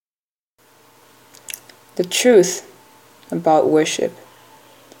The truth about worship.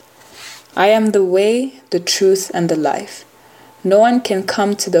 I am the way, the truth, and the life. No one can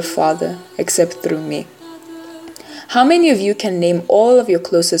come to the Father except through me. How many of you can name all of your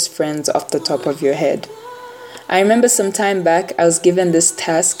closest friends off the top of your head? I remember some time back I was given this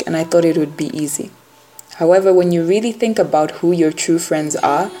task and I thought it would be easy. However, when you really think about who your true friends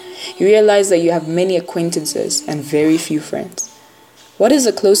are, you realize that you have many acquaintances and very few friends. What is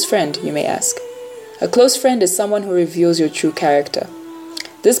a close friend, you may ask? A close friend is someone who reveals your true character.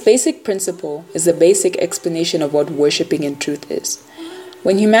 This basic principle is the basic explanation of what worshipping in truth is.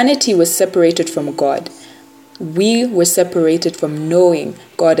 When humanity was separated from God, we were separated from knowing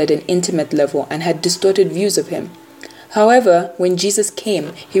God at an intimate level and had distorted views of Him. However, when Jesus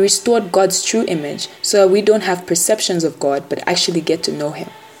came, He restored God's true image so that we don't have perceptions of God but actually get to know Him.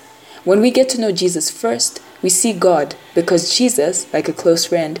 When we get to know Jesus first, we see God because Jesus, like a close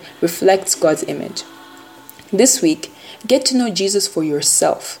friend, reflects God's image. This week, get to know Jesus for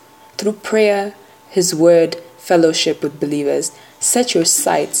yourself. Through prayer, His word, fellowship with believers, set your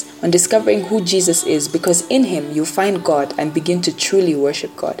sights on discovering who Jesus is because in Him you'll find God and begin to truly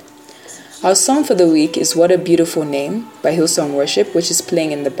worship God. Our song for the week is What a Beautiful Name by Hillsong Worship, which is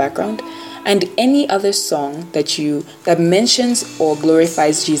playing in the background, and any other song that mentions or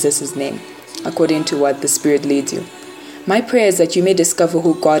glorifies Jesus' name, according to what the Spirit leads you. My prayer is that you may discover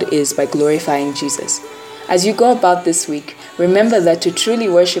who God is by glorifying Jesus. As you go about this week, remember that to truly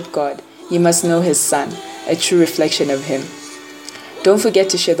worship God, you must know His Son, a true reflection of Him. Don't forget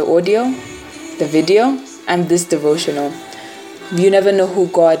to share the audio, the video, and this devotional. You never know who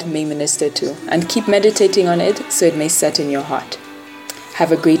God may minister to, and keep meditating on it so it may set in your heart.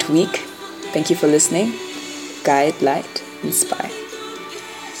 Have a great week. Thank you for listening. Guide, light, inspire.